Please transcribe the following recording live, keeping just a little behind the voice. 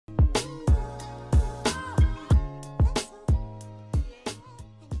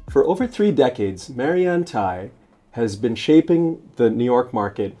For over 3 decades, Mary Ann Tighe has been shaping the New York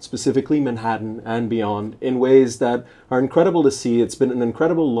market, specifically Manhattan and beyond, in ways that are incredible to see. It's been an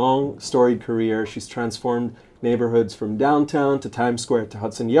incredible, long, storied career. She's transformed neighborhoods from downtown to Times Square to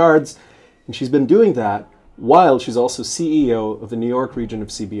Hudson Yards, and she's been doing that while she's also CEO of the New York region of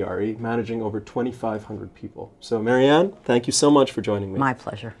CBRE, managing over 2,500 people. So, Mary Ann, thank you so much for joining me. My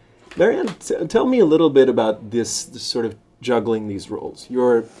pleasure. Mary Ann, tell me a little bit about this sort of juggling these roles.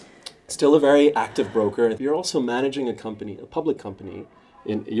 You're still a very active broker. You're also managing a company, a public company.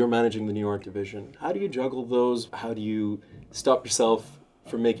 You're managing the New York division. How do you juggle those? How do you stop yourself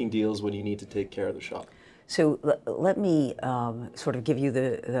from making deals when you need to take care of the shop? So let me sort of give you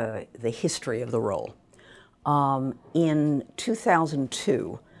the history of the role. In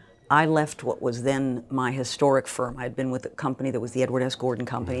 2002, I left what was then my historic firm. I'd been with a company that was the Edward S. Gordon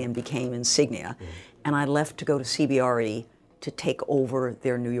Company and became Insignia. And I left to go to CBRE to take over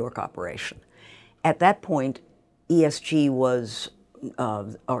their New York operation. At that point, ESG was,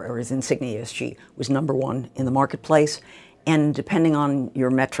 or as Insignia ESG, was #1 in the marketplace. And depending on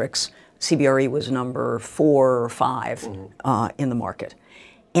your metrics, CBRE was number 4 or 5 in the market.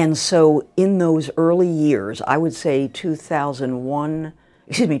 And so in those early years, I would say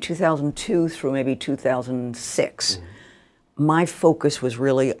 2002 through maybe 2006, my focus was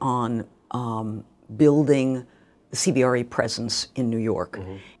really on building the CBRE presence in New York.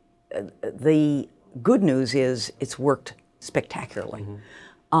 The good news is it's worked spectacularly.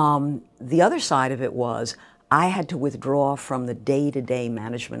 The other side of it was I had to withdraw from the day-to-day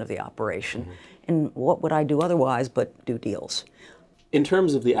management of the operation. And what would I do otherwise but do deals? In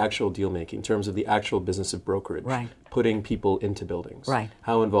terms of the actual deal making, in terms of the actual business of brokerage, putting people into buildings,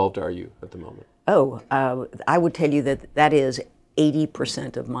 how involved are you at the moment? I would tell you that that is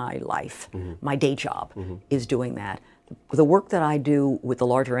 80% of my life. My day job is doing that. The work that I do with the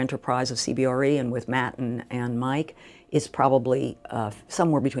larger enterprise of CBRE and with Matt and Mike is probably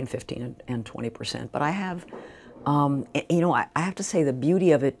somewhere between 15 and 20%. But I have, I have to say the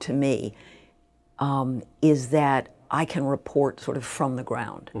beauty of it to me is that I can report sort of from the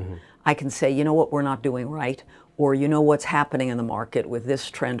ground. I can say, you know what we're not doing right, or you know what's happening in the market with this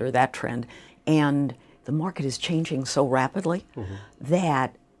trend or that trend. And the market is changing so rapidly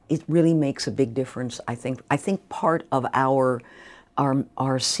that it really makes a big difference. I think part of our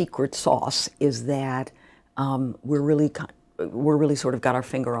secret sauce is that we're really sort of got our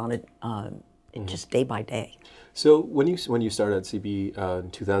finger on it just day by day. So when you started at CB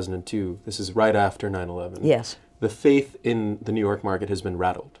in 2002, this is right after 9/11. Yes. The faith in the New York market has been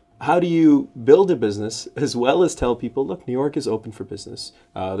rattled. How do you build a business as well as tell people, look, New York is open for business?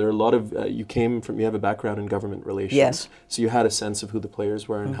 There are a lot of, you have a background in government relations. Yes. So you had a sense of who the players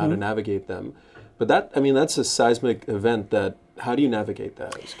were and how to navigate them. But that's a seismic event how do you navigate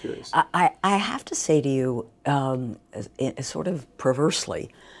that? I was curious. I have to say to you, sort of perversely,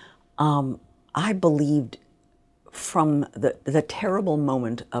 I believed from the terrible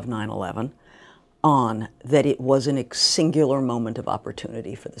moment of 9/11 on that it was a singular moment of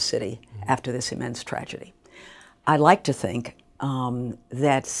opportunity for the city after this immense tragedy. I like to think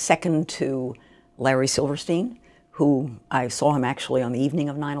that second to Larry Silverstein, who I saw him actually on the evening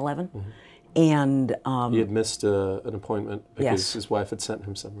of 9/11, and he had missed an appointment because his wife had sent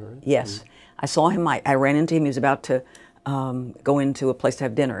him somewhere, right? Yes. I saw him, I ran into him, he was about to go into a place to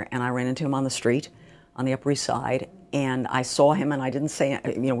have dinner, and I ran into him on the street on the Upper East Side, and I saw him and I didn't say,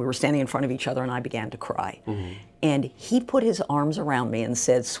 we were standing in front of each other and I began to cry. And he put his arms around me and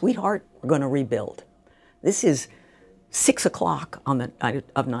said, sweetheart, we're going to rebuild. This is 6 o'clock on the night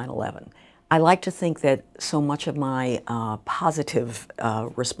of 9/11. I like to think that so much of my positive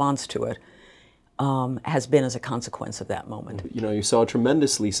response to it has been as a consequence of that moment. You saw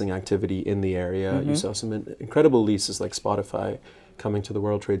tremendous leasing activity in the area. You saw some incredible leases like Spotify coming to the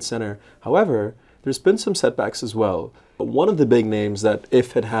World Trade Center. However, there's been some setbacks as well. One of the big names that,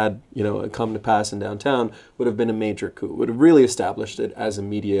 if it had come to pass in downtown, would have been a major coup, would have really established it as a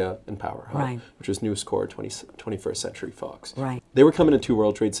media and power hub, which was News Corp, 21st Century Fox. They were coming into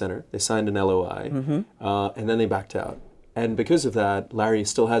World Trade Center. They signed an LOI, and then they backed out. And because of that, Larry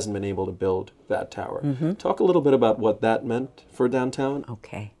still hasn't been able to build that tower. Talk a little bit about what that meant for downtown.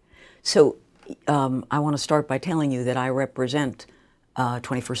 Okay. So I want to start by telling you that I represent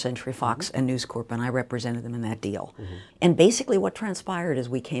 21st Century Fox and News Corp, and I represented them in that deal. And basically what transpired is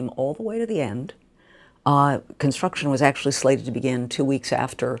we came all the way to the end. Construction was actually slated to begin 2 weeks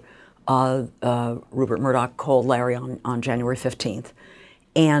after Rupert Murdoch called Larry on January 15th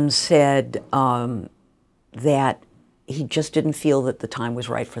and said that he just didn't feel that the time was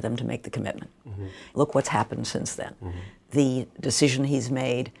right for them to make the commitment. Look what's happened since then. The decision he's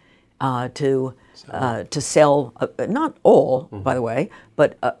made to sell, not all, by the way,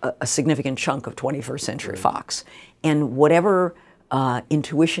 but a significant chunk of 21st Century Fox. And whatever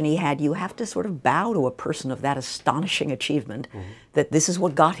intuition he had, you have to sort of bow to a person of that astonishing achievement, that this is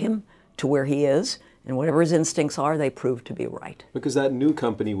what got him to where he is, and whatever his instincts are, they proved to be right. Because that new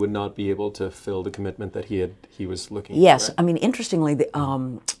company would not be able to fill the commitment that he was looking for. Yes, I mean, interestingly,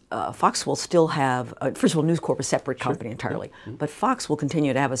 Fox will still have, first of all, News Corp is a separate company entirely, but Fox will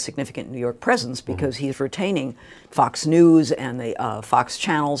continue to have a significant New York presence because he's retaining Fox News and the Fox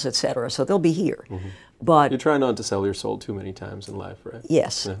channels, et cetera, so they'll be here. But you try not to sell your soul too many times in life, right?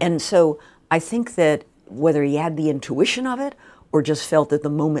 Yes, and so I think that whether he had the intuition of it or just felt that the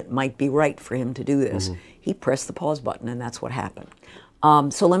moment might be right for him to do this, he pressed the pause button, and that's what happened.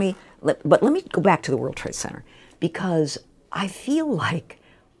 So let me go back to the World Trade Center, because I feel like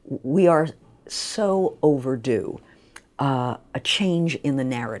we are so overdue a change in the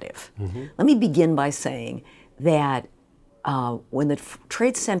narrative. Let me begin by saying that when the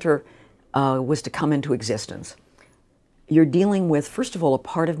Trade Center was to come into existence, you're dealing with, first of all, a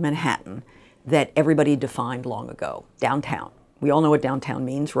part of Manhattan that everybody defined long ago, downtown. We all know what downtown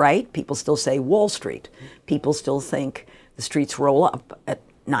means, right? People still say Wall Street. People still think the streets roll up at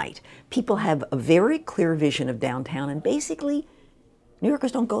night. People have a very clear vision of downtown, and basically, New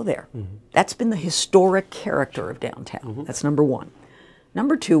Yorkers don't go there. That's been the historic character of downtown. That's number one.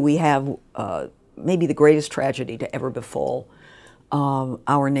 Number two, we have maybe the greatest tragedy to ever befall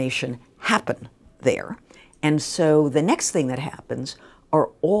our nation happen there. And so the next thing that happens are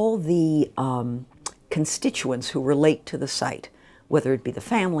all the constituents who relate to the site, whether it be the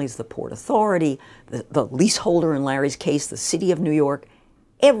families, the Port Authority, the leaseholder in Larry's case, the City of New York.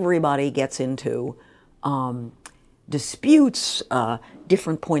 Everybody gets into disputes,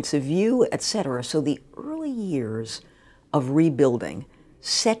 different points of view, etc. So the early years of rebuilding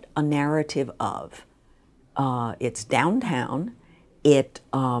set a narrative of it's downtown,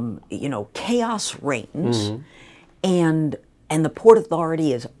 chaos reigns, and the Port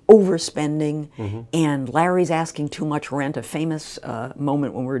Authority is overspending, and Larry's asking too much rent. A famous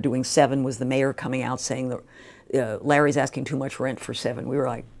moment when we were doing 7 was the mayor coming out saying that Larry's asking too much rent for 7. We were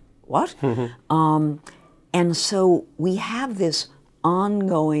like, what? And so we have this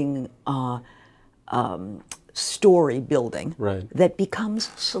ongoing story building that becomes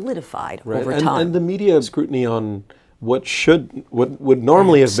solidified over time. And the media scrutiny on what would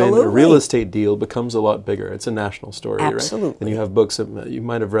normally have been a real estate deal becomes a lot bigger. It's a national story, right? And you have books, you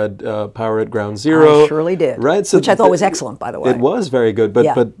might have read Power at Ground Zero. I surely did, right? So which I thought was excellent, by the way. It was very good,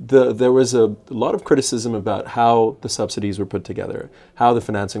 but there was a lot of criticism about how the subsidies were put together, how the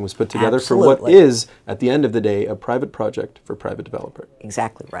financing was put together for what is, at the end of the day, a private project for a private developer.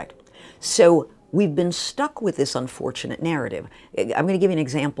 Exactly right. So we've been stuck with this unfortunate narrative. I'm going to give you an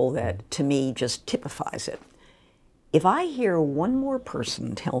example that, to me, just typifies it. If I hear one more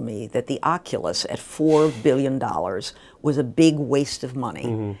person tell me that the Oculus at $4 billion was a big waste of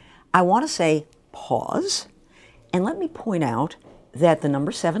money, I want to say, pause, and let me point out that the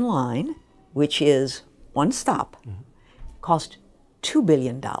number 7 line, which is one stop, cost $2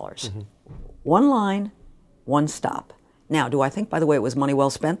 billion. One line, one stop. Now, do I think, by the way, it was money well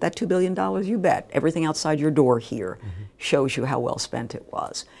spent, that $2 billion? You bet. Everything outside your door here shows you how well spent it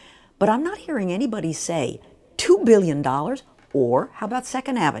was. But I'm not hearing anybody say, $2 billion, or how about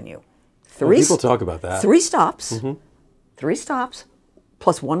 2nd Avenue? People talk about that. 3 stops, 3 stops,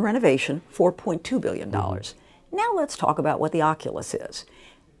 plus 1 renovation, $4.2 billion. Now let's talk about what the Oculus is.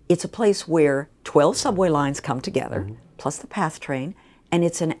 It's a place where 12 subway lines come together, plus the PATH train, and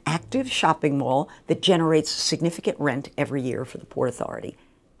it's an active shopping mall that generates significant rent every year for the Port Authority.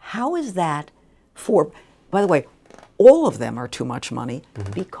 How is that by the way, all of them are too much money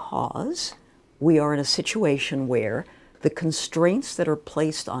because we are in a situation where the constraints that are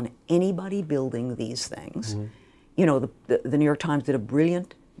placed on anybody building these things, you know, the New York Times did a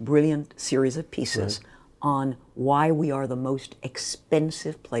brilliant series of pieces on why we are the most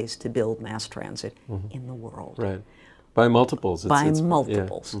expensive place to build mass transit in the world. Right. By multiples. By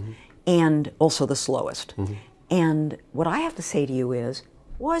multiples. And also the slowest. And what I have to say to you is,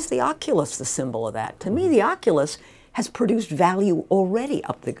 why is the Oculus the symbol of that? To me, the Oculus has produced value already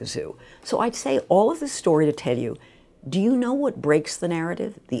up the gazoo. So I'd say all of this story to tell you, do you know what breaks the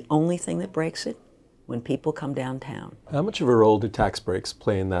narrative? The only thing that breaks it? When people come downtown. How much of a role do tax breaks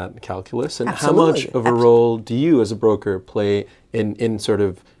play in that calculus? And how much of a role do you as a broker play in sort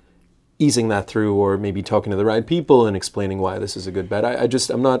of easing that through, or maybe talking to the right people and explaining why this is a good bet?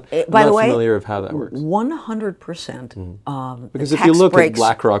 I'm not By the way, familiar with how that works. 100%. Because if you look at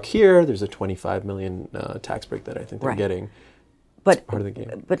BlackRock here, there's a 25 million tax break that I think they're getting. But part of the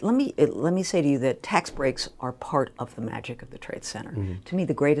game. But let me say to you that tax breaks are part of the magic of the trade center. To me,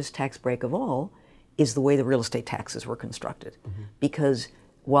 the greatest tax break of all is the way the real estate taxes were constructed, because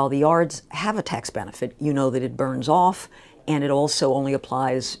while the yards have a tax benefit, you know that it burns off, and it also only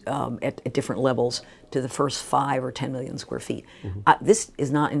applies at different levels to the first 5 or 10 million square feet. This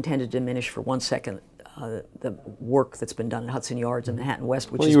is not intended to diminish for 1 second the work that's been done at Hudson Yards and Manhattan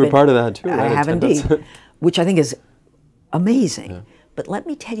West, which you were part of that too, right? I have indeed, which I think is amazing. Yeah. But let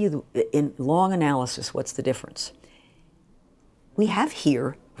me tell you, in long analysis, what's the difference? We have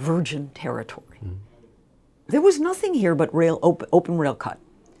here virgin territory. There was nothing here but open rail cut.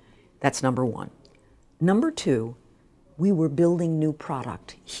 That's number one. Number two, we were building new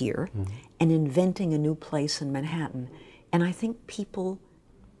product here and inventing a new place in Manhattan. And I think people,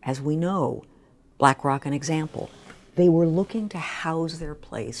 as we know, BlackRock an example, they were looking to house their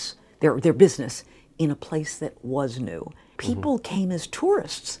place, their business, in a place that was new. People came as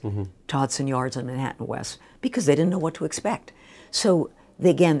tourists to Hudson Yards and Manhattan West because they didn't know what to expect. So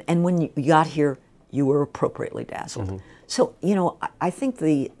again, and when you got here, you were appropriately dazzled. So, you know, I think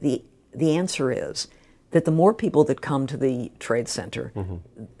the answer is that the more people that come to the trade center,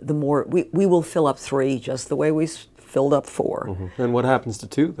 the more we will fill up 3 just the way we filled up 4. And what happens to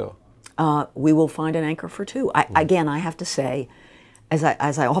 2, though? We will find an anchor for 2. Again, I have to say, as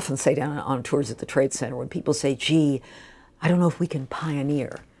I often say down on tours at the trade center, when people say, gee, I don't know if we can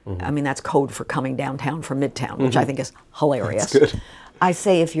pioneer. I mean, that's code for coming downtown from Midtown, which I think is hilarious. That's good. I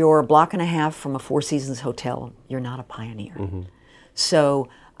say if you're a block and a half from a Four Seasons hotel, you're not a pioneer. So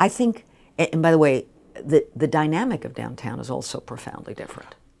I think, and by the way, the dynamic of downtown is also profoundly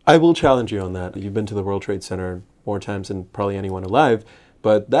different. I will challenge you on that. You've been to the World Trade Center more times than probably anyone alive,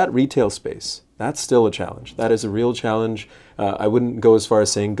 but that retail space, that's still a challenge. That is a real challenge. I wouldn't go as far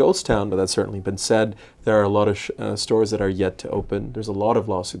as saying ghost town, but that's certainly been said. There are a lot of stores that are yet to open. There's a lot of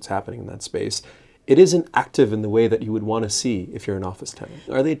lawsuits happening in that space. It isn't active in the way that you would want to see if you're an office tenant.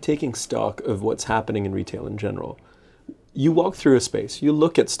 Are they taking stock of what's happening in retail in general? You walk through a space, you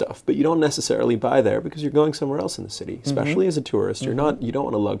look at stuff, but you don't necessarily buy there because you're going somewhere else in the city, especially as a tourist. You don't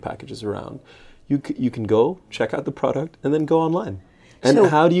want to lug packages around. You can go, check out the product, and then go online. And so,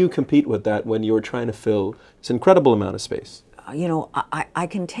 how do you compete with that when you're trying to fill this incredible amount of space? You know, I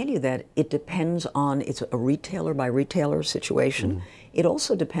can tell you that it depends on, it's a retailer by retailer situation. It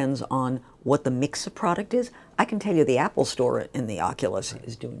also depends on what the mix of product is. I can tell you the Apple store in the Oculus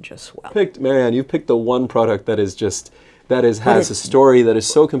is doing just well. Mary Ann, you picked the one product that is just, has a story that is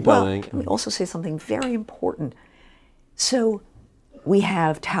so compelling. Well, let me also say something very important. So we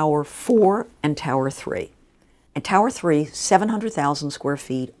have Tower 4 and Tower 3. And Tower 3, 700,000 square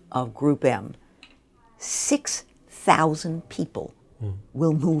feet of Group M. 6,000 people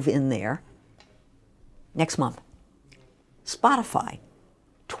will move in there next month. Spotify,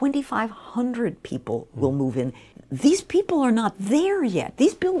 2,500 people will move in. These people are not there yet.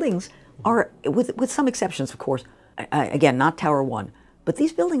 These buildings are, with some exceptions, of course, again, not Tower 1, but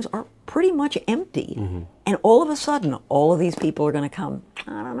these buildings are pretty much empty. And all of a sudden, all of these people are going to come,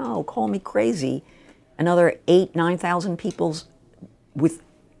 I don't know, call me crazy, another 8,000, 9,000 people with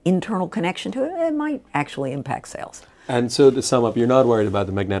internal connection to it, it might actually impact sales. And so to sum up, you're not worried about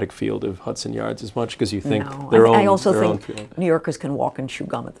the magnetic field of Hudson Yards as much because you think I also think New Yorkers can walk and chew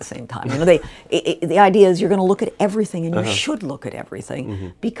gum at the same time. You know, the idea is you're going to look at everything, and you should look at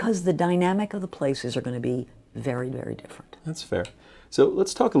everything because the dynamic of the places are going to be very, very different. That's fair. So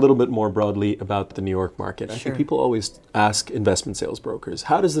let's talk a little bit more broadly about the New York market. I think people always ask investment sales brokers,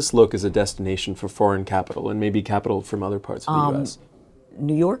 how does this look as a destination for foreign capital and maybe capital from other parts of the U.S.?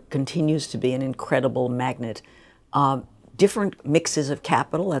 New York continues to be an incredible magnet. Different mixes of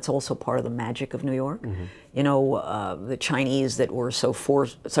capital, that's also part of the magic of New York. You know, the Chinese that were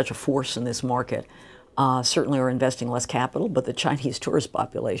such a force in this market certainly are investing less capital, but the Chinese tourist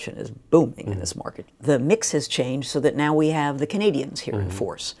population is booming in this market. The mix has changed so that now we have the Canadians here in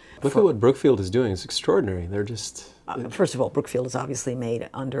force. Look at what Brookfield is doing. It's extraordinary. They're just... First of all, Brookfield has obviously made,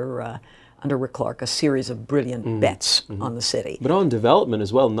 under Rick Clark, a series of brilliant bets on the city. But on development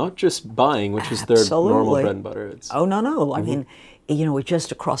as well, not just buying, which is their normal bread and butter. Oh, no. I mean, you know,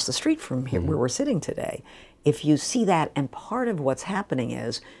 just across the street from here where we're sitting today, if you see that, and part of what's happening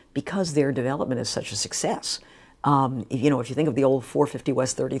is because their development is such a success, you know, if you think of the old 450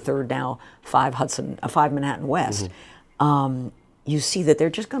 West 33rd, now 5 Manhattan West, you see that they're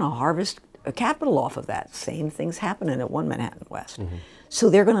just going to harvest capital off of that. Same thing's happening at One Manhattan West. So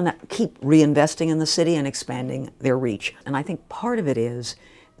they're going to keep reinvesting in the city and expanding their reach. And I think part of it is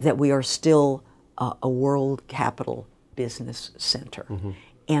that we are still a world capital business center,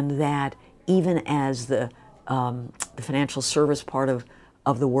 and that even as the financial service part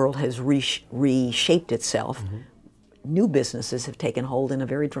of the world has reshaped itself, new businesses have taken hold in a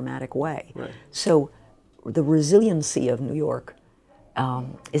very dramatic way. Right. So the resiliency of New York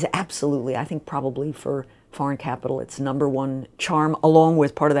is absolutely, I think probably for foreign capital, its number one charm, along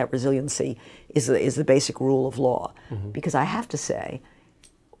with part of that resiliency is the basic rule of law. Because I have to say,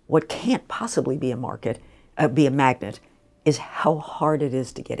 what can't possibly be be a magnet is how hard it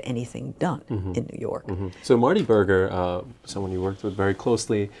is to get anything done in New York. So Marty Berger, someone you worked with very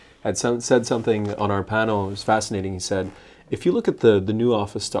closely, had said something on our panel. It was fascinating. He said, if you look at the new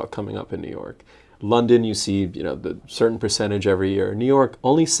office stock coming up in New York, London, you see, the certain percentage every year. New York,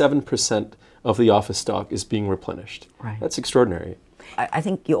 only 7% of the office stock is being replenished. Right. That's extraordinary. I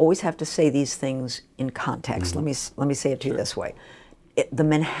think you always have to say these things in context. Let me say it to you this way. The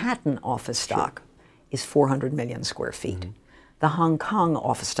Manhattan office stock is 400 million square feet. The Hong Kong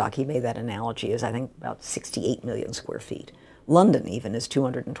office stock, he made that analogy, is I think about 68 million square feet. London even is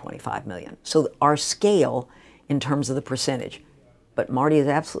 225 million. So our scale in terms of the percentage. But Marty is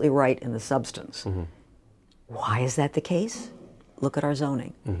absolutely right in the substance. Why is that the case? Look at our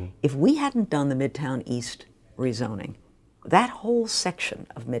zoning. If we hadn't done the Midtown East rezoning, that whole section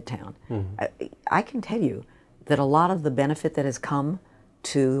of Midtown, I can tell you that a lot of the benefit that has come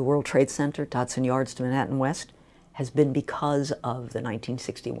to the World Trade Center, to Hudson Yards, to Manhattan West, has been because of the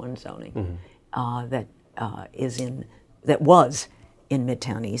 1961 zoning that was in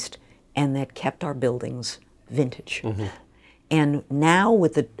Midtown East, and that kept our buildings vintage. And now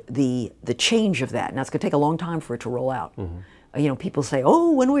with the change of that, now it's going to take a long time for it to roll out. People say,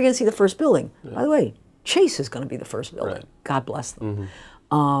 "Oh, when are we going to see the first building?" By the way, Chase is going to be the first building. Right. God bless them.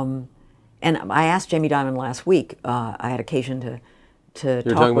 And I asked Jamie Dimon last week. I had occasion to You're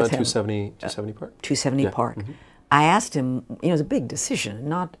talk talking with about him. 270 Park? 270 Park. I asked him. It was a big decision,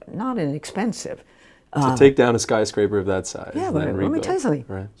 not inexpensive. To take down a skyscraper of that size. Yeah, and but then let me rebuild. tell you something.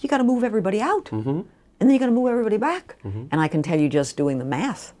 Right. You got to move everybody out, and then you got to move everybody back. And I can tell you, just doing the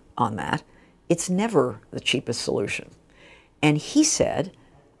math on that, it's never the cheapest solution. And he said,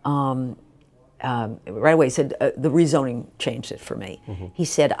 right away, he said the rezoning changed it for me. He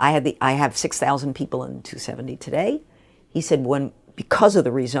said I have 6,000 people in 270 today. He said because of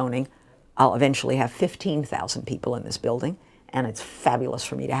the rezoning, I'll eventually have 15,000 people in this building. And it's fabulous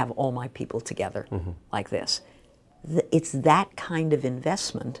for me to have all my people together like this. It's that kind of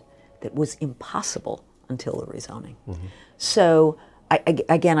investment that was impossible until the rezoning. So,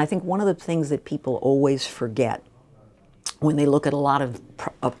 again, I think one of the things that people always forget when they look at a lot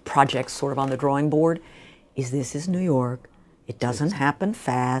of projects sort of on the drawing board is this is New York. It doesn't happen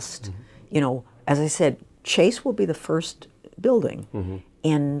fast. As I said, Chase will be the first building.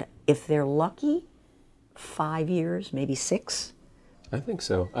 And if they're lucky, 5 years, maybe 6. I think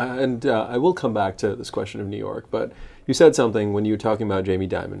so. And I will come back to this question of New York, but you said something when you were talking about Jamie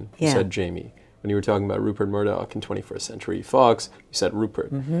Dimon. You said Jamie. When you were talking about Rupert Murdoch in 21st Century Fox, you said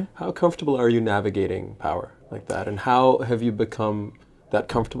Rupert. How comfortable are you navigating power like that? And how have you become that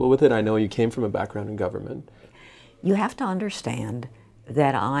comfortable with it? I know you came from a background in government. You have to understand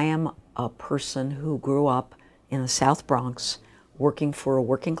that I am a person who grew up in the South Bronx working for a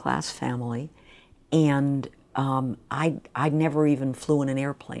working class family. And I never even flew in an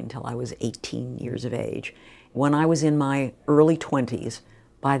airplane till I was 18 years of age. When I was in my early 20s,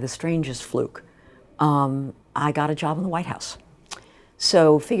 by the strangest fluke, I got a job in the White House.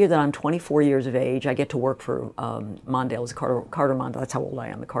 So figure that I'm 24 years of age. I get to work for Mondale, Carter Mondale. That's how old I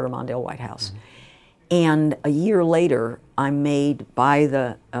am, the Carter Mondale White House. And a year later, I'm made by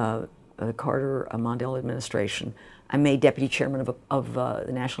the Carter Mondale administration, I'm made deputy chairman of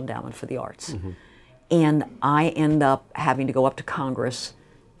the National Endowment for the Arts. And I end up having to go up to Congress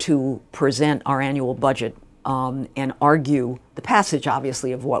to present our annual budget and argue the passage,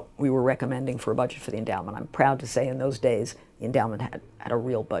 obviously, of what we were recommending for a budget for the endowment. I'm proud to say in those days, the endowment had a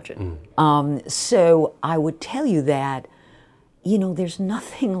real budget. So I would tell you that, there's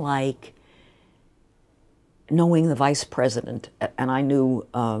nothing like knowing the vice president, and I knew,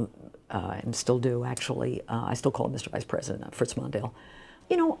 and still do actually, I still call him Mr. Vice President, Fritz Mondale.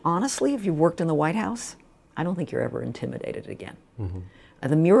 Honestly, if you've worked in the White House, I don't think you're ever intimidated again.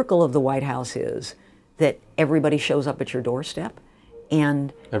 The miracle of the White House is that everybody shows up at your doorstep,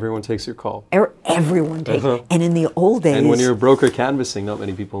 and everyone takes your call. Everyone takes. And in the old days, and when you're a broker canvassing, not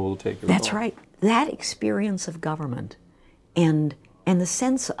many people will take your call. That's right. That experience of government, and the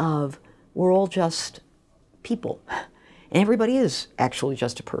sense of we're all just people. And everybody is actually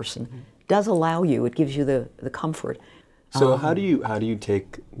just a person. It does allow you, it gives you the comfort. So how do you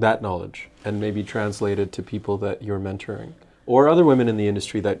take that knowledge and maybe translate it to people that you're mentoring or other women in the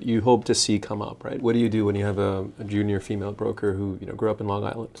industry that you hope to see come up, right? What do you do when you have a junior female broker who grew up in Long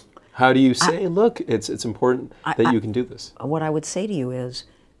Island? How do you say, look, it's important that you can do this? What I would say to you is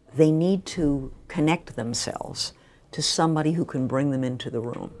they need to connect themselves to somebody who can bring them into the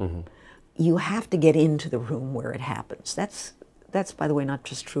room. Mm-hmm. You have to get into the room where it happens. That's, by the way, not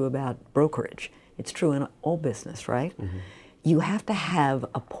just true about brokerage. It's true in all business, right? Mm-hmm. You have to have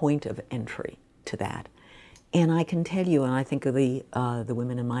a point of entry to that. And I can tell you, and I think of the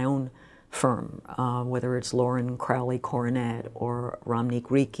women in my own firm, whether it's Lauren Crowley Coronet or Ramnik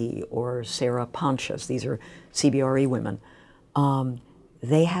Riki or Sarah Ponchas, these are CBRE women,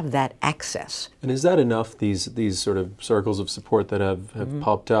 they have that access. And is that enough, these sort of circles of support that have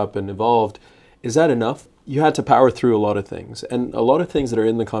popped up and evolved, is that enough? You had to power through a lot of things, and a lot of things that are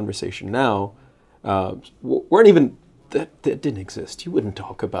in the conversation now weren't even, that didn't exist. You wouldn't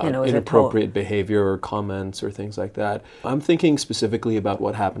talk about inappropriate behavior or comments or things like that. I'm thinking specifically about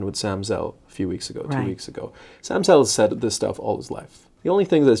what happened with Sam Zell a few weeks ago, 2 weeks ago. Sam Zell has said this stuff all his life. The only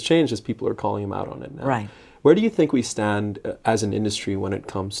thing that's changed is people are calling him out on it now. Right. Where do you think we stand as an industry when it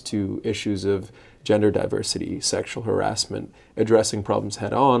comes to issues of gender diversity, sexual harassment, addressing problems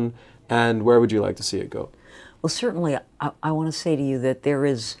head on, and where would you like to see it go? Well, certainly I want to say to you that there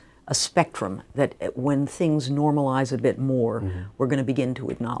is a spectrum that when things normalize a bit more, we're going to begin to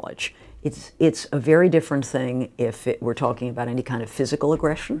acknowledge. It's a very different thing if we're talking about any kind of physical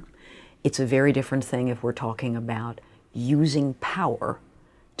aggression. It's a very different thing if we're talking about using power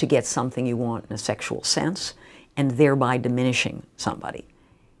to get something you want in a sexual sense and thereby diminishing somebody.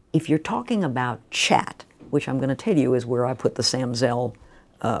 If you're talking about chat, which I'm going to tell you is where I put the Sam Zell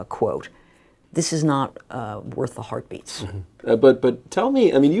quote, this is not worth the heartbeats. Mm-hmm. But tell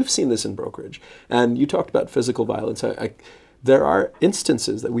me, I mean, you've seen this in brokerage, and you talked about physical violence. There are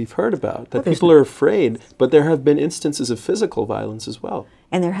instances that we've heard about that people are afraid, but there have been instances of physical violence as well.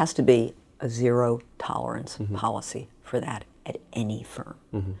 And there has to be a zero tolerance policy for that at any firm.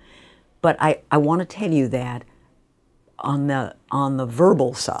 But I want to tell you that on the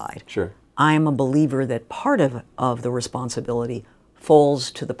verbal side, I am a believer that part of the responsibility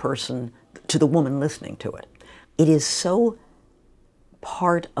falls to the person, to the woman listening to it. It is so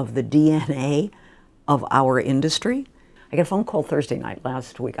part of the DNA of our industry. I got a phone call Thursday night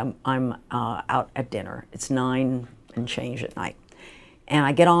last week. I'm out at dinner. It's 9 and change at night. And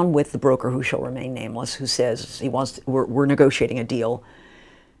I get on with the broker who shall remain nameless, who says we're negotiating a deal,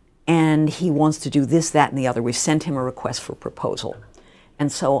 and he wants to do this, that, and the other. We've sent him a request for proposal.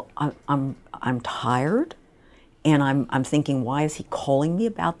 And so I'm tired. And I'm thinking, why is he calling me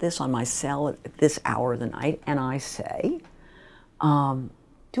about this on my cell at this hour of the night? And I say,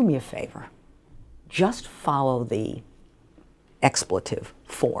 do me a favor. Just follow the expletive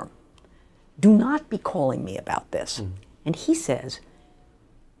form. Do not be calling me about this. And he says,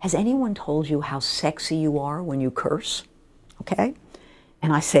 has anyone told you how sexy you are when you curse? Okay?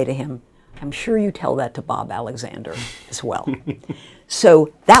 And I say to him, I'm sure you tell that to Bob Alexander as well.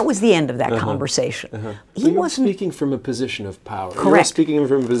 So that was the end of that conversation. He wasn't speaking from a position of power. Correct. You're speaking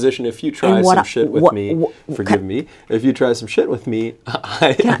from a position, if you try some shit with me, forgive me, if you try some shit with me,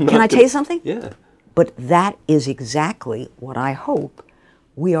 Can I tell you something? Yeah. But that is exactly what I hope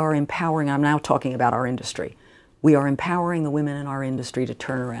we are empowering. I'm now talking about our industry. We are empowering the women in our industry to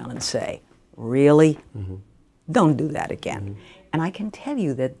turn around and say, really? Don't do that again. And I can tell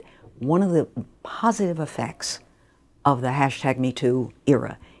you that one of the positive effects of the #MeToo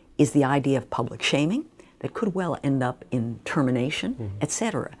era is the idea of public shaming that could well end up in termination,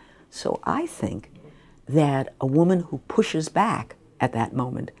 etc. So I think that a woman who pushes back at that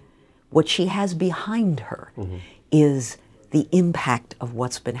moment, what she has behind her is the impact of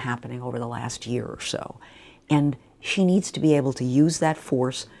what's been happening over the last year or so. And she needs to be able to use that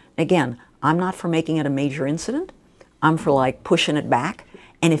force. Again, I'm not for making it a major incident. I'm for like pushing it back.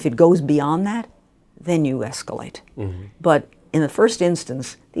 And if it goes beyond that, then you escalate. But in the first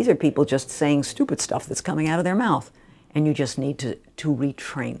instance, these are people just saying stupid stuff that's coming out of their mouth. And you just need to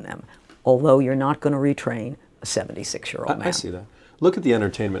retrain them. Although you're not going to retrain a 76-year-old man. I see that. Look at the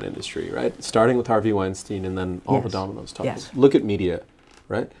entertainment industry, right? Starting with Harvey Weinstein and then all the dominoes toppled. Look at media,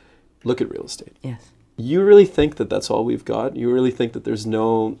 right? Look at real estate. You really think that that's all we've got? You really think that there's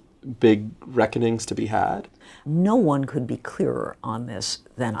no big reckonings to be had? No one could be clearer on this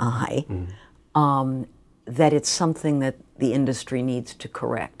than I, that it's something that the industry needs to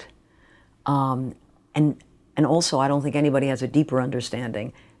correct. And also, I don't think anybody has a deeper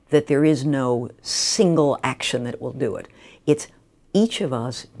understanding that there is no single action that will do it. It's each of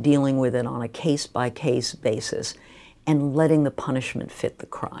us dealing with it on a case-by-case basis and letting the punishment fit the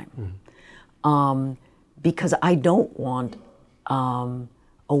crime. Because I don't want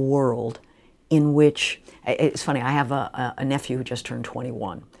a world in which, it's funny, I have a nephew who just turned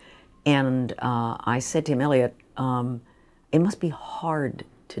 21, and I said to him, Elliot, it must be hard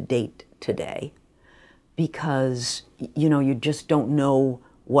to date today because, you know, you just don't know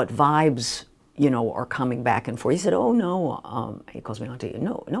what vibes, you know, are coming back and forth. He said, oh no, he calls me auntie.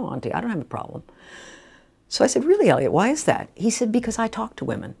 No, auntie, I don't have a problem. So I said, really, Elliot, why is that? He said, because I talk to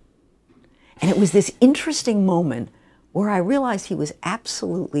women. And it was this interesting moment where I realized he was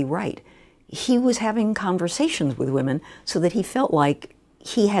absolutely right. He was having conversations with women so that he felt like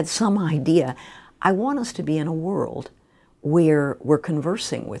he had some idea. I want us to be in a world where we're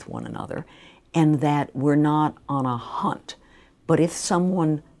conversing with one another and that we're not on a hunt. But if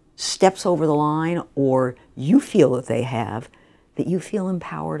someone steps over the line or you feel that they have, that you feel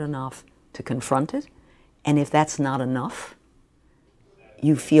empowered enough to confront it. And if that's not enough,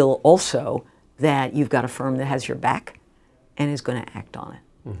 you feel also that you've got a firm that has your back and is going to act on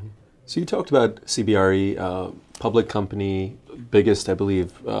it. Mm-hmm. So you talked about CBRE, public company, biggest, I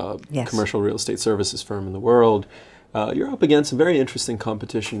believe, yes. commercial real estate services firm in the world. You're up against some very interesting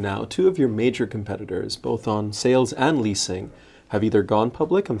competition now. Two of your major competitors, both on sales and leasing, have either gone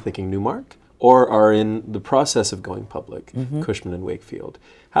public, I'm thinking Newmark, or are in the process of going public, Cushman and Wakefield.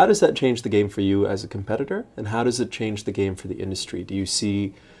 How does that change the game for you as a competitor, and how does it change the game for the industry? Do you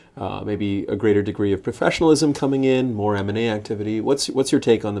see maybe a greater degree of professionalism coming in, more M&A activity? What's your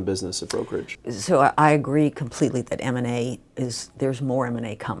take on the business of brokerage? So I agree completely that M&A there's more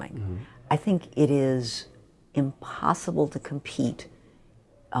M&A coming. I think it is impossible to compete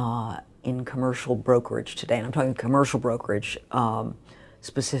in commercial brokerage today, and I'm talking commercial brokerage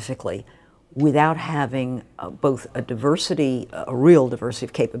specifically, without having both a real diversity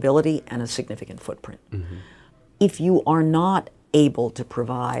of capability and a significant footprint. If you are not able to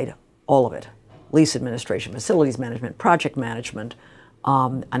provide all of it, lease administration, facilities management, project management,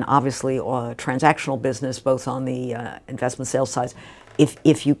 and obviously transactional business, both on the investment sales side,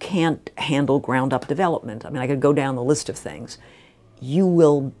 if you can't handle ground-up development, I mean, I could go down the list of things, you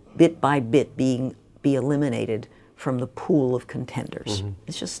will bit by bit be eliminated from the pool of contenders.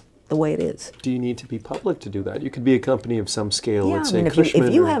 It's just the way it is. Do you need to be public to do that? You could be a company of some scale, yeah, let's I say mean, Cushman.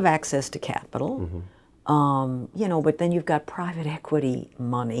 if you have access to capital, you know, but then you've got private equity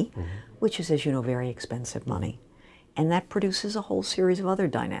money, which is, as you know, very expensive money. And that produces a whole series of other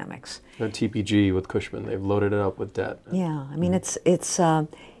dynamics. TPG with Cushman, they've loaded it up with debt. Yeah, I mean, it's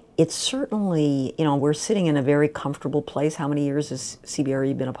certainly, you know, we're sitting in a very comfortable place. How many years has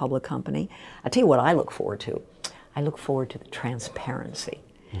CBRE been a public company? I'll tell you what I look forward to. I look forward to the transparency.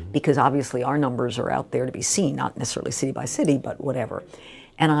 Because obviously our numbers are out there to be seen, not necessarily city by city, but whatever.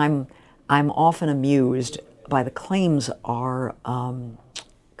 And I'm often amused by the claims our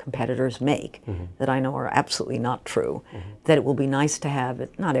competitors make that I know are absolutely not true, that it will be nice to have,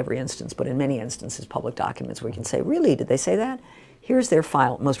 not every instance, but in many instances, public documents where you can say, really, did they say that? Here's their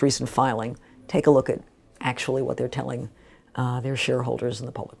most recent filing. Take a look at actually what they're telling their shareholders in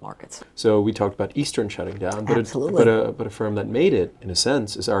the public markets. So we talked about Eastern shutting down, but absolutely. but a firm that made it, in a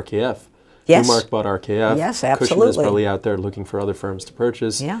sense, is RKF. Yes. Newmark bought RKF. Yes, absolutely. Cushman is probably out there looking for other firms to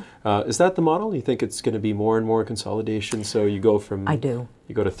purchase. Yeah. Is that the model? You think it's going to be more and more consolidation? So you go from... I do.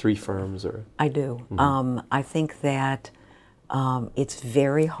 You go to 3 firms, or... I do. I think that it's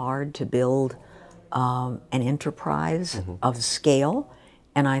very hard to build an enterprise of scale.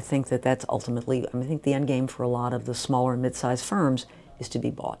 And I think that that's ultimately, I think the end game for a lot of the smaller and mid-sized firms is to be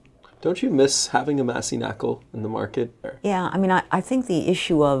bought. Don't you miss having a Massey Knakkel in the market? Yeah, I mean, I think the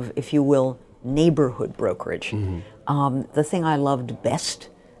issue of, if you will, neighborhood brokerage, the thing I loved best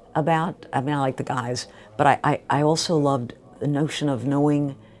about, I mean, I like the guys, but I also loved the notion of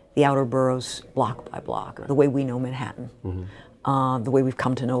knowing the outer boroughs block by block, the way we know Manhattan, the way we've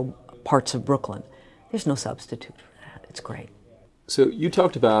come to know parts of Brooklyn. There's no substitute for that. It's great. So you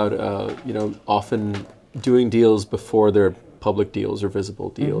talked about, you know, often doing deals before they're public deals or visible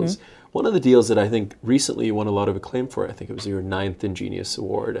deals. One of the deals that I think recently you won a lot of acclaim for, I think it was your 9th Ingenious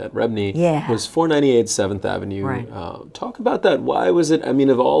Award at Rebney, was 498 7th Avenue. Right. Talk about that. Why was it, I mean,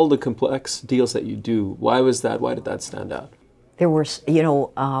 of all the complex deals that you do, why was that, why did that stand out? There were, you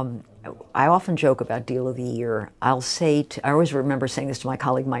know, I often joke about Deal of the Year. I always remember saying this to my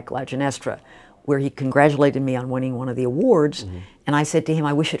colleague Mike Laginestra, where he congratulated me on winning one of the awards, and I said to him,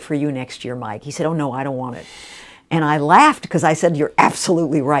 I wish it for you next year, Mike. He said, oh no, I don't want it. And I laughed because I said, you're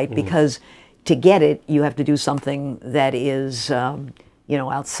absolutely right, because to get it, you have to do something that is, you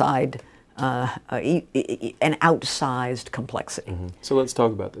outside, an outsized complexity. So let's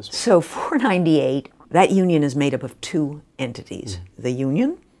talk about this. So 498, that union is made up of two entities. The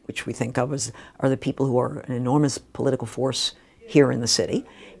union, which we think of as are the people who are an enormous political force here in the city,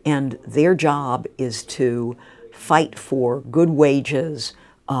 and their job is to fight for good wages,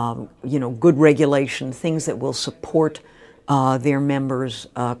 good regulation, things that will support their members'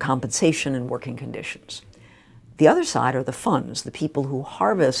 compensation and working conditions. The other side are the funds, the people who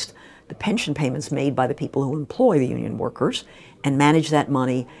harvest the pension payments made by the people who employ the union workers and manage that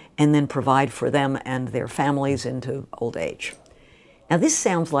money and then provide for them and their families into old age. Now this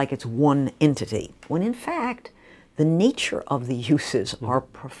sounds like it's one entity, when in fact the nature of the uses are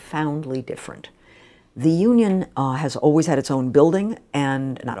profoundly different. The union has always had its own building,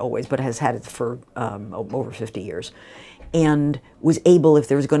 and not always, but has had it for over 50 years, and was able, if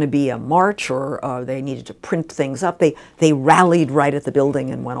there was going to be a march or they needed to print things up, they rallied right at the building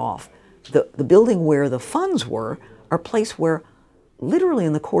and went off. The building where the funds were are a place where literally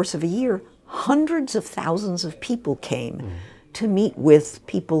in the course of a year, hundreds of thousands of people came to meet with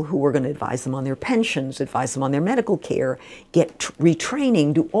people who were going to advise them on their pensions, advise them on their medical care, get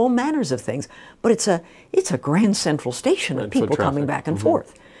retraining, do all manners of things. But it's a grand central station of people coming back and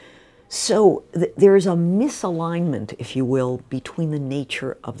forth. So there is a misalignment, if you will, between the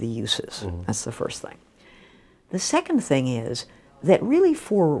nature of the uses. That's the first thing. The second thing is that really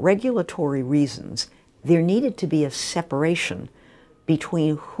for regulatory reasons, there needed to be a separation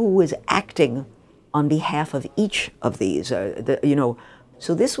between who was acting on behalf of each of these.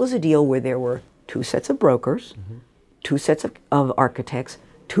 So this was a deal where there were two sets of brokers, two sets of architects,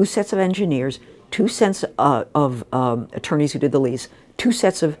 two sets of engineers, two sets of attorneys who did the lease, two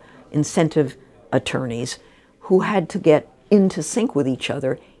sets of incentive attorneys who had to get into sync with each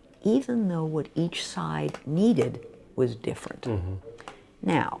other, even though what each side needed was different.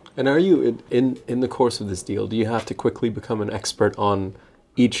 Now, and are you in the course of this deal? Do you have to quickly become an expert on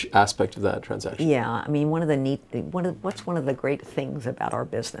each aspect of that transaction? Yeah, I mean, one of the great things about our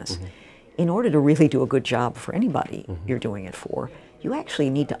business, in order to really do a good job for anybody you're doing it for, you actually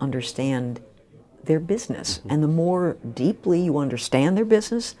need to understand their business, and the more deeply you understand their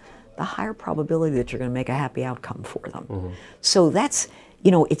business, the higher probability that you're going to make a happy outcome for them. So that's,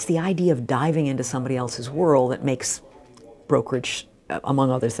 it's the idea of diving into somebody else's world that makes brokerage, among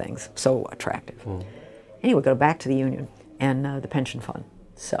other things, so attractive. Anyway, go back to the union and the pension fund.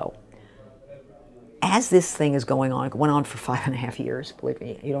 So as this thing is going on, it went on for 5.5 years, believe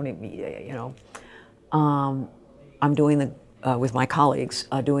me, you don't even, I'm doing with my colleagues,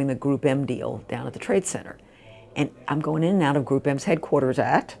 doing the Group M deal down at the Trade Center. And I'm going in and out of Group M's headquarters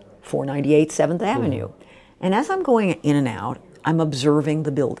at 498 7th Avenue. And as I'm going in and out, I'm observing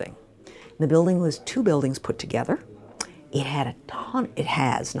the building. The building was two buildings put together. It had a ton, it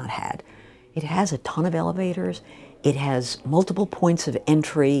has a ton of elevators. It has multiple points of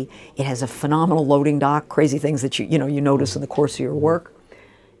entry. It has a phenomenal loading dock, crazy things that you notice in the course of your work.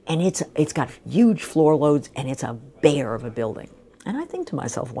 And it's got huge floor loads, and it's a bear of a building. And I think to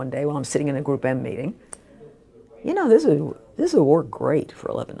myself one day while I'm sitting in a Group M meeting, this would work great for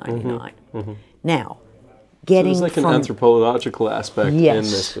 $11.99. Now, getting so there's like an anthropological aspect in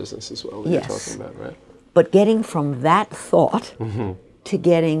this business as well that you're talking about, right? But getting from that thought to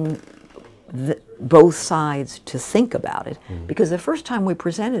getting both sides to think about it, because the first time we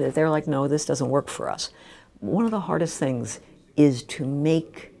presented it, they're like, no, this doesn't work for us. One of the hardest things is to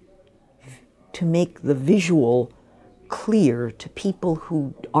make the visual clear to people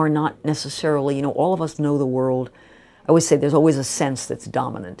who are not necessarily, all of us know the world. I always say there's always a sense that's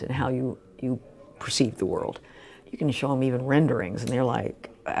dominant in how you perceive the world. You can show them even renderings, and they're like,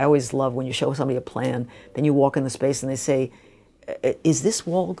 I always love when you show somebody a plan, then you walk in the space and they say, is this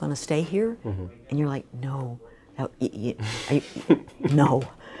wall going to stay here? And you're like, no, no.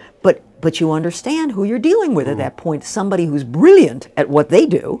 But you understand who you're dealing with at that point, somebody who's brilliant at what they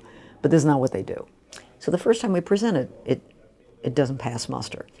do, but this is not what they do. So the first time we presented, it doesn't pass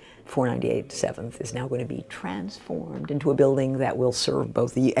muster. 498 7th is now going to be transformed into a building that will serve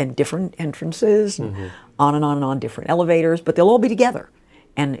both and different entrances, and on and on and on, different elevators, but they'll all be together.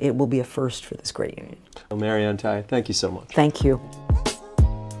 And it will be a first for this great union. Well, Mary Ann Tighe, thank you so much. Thank you.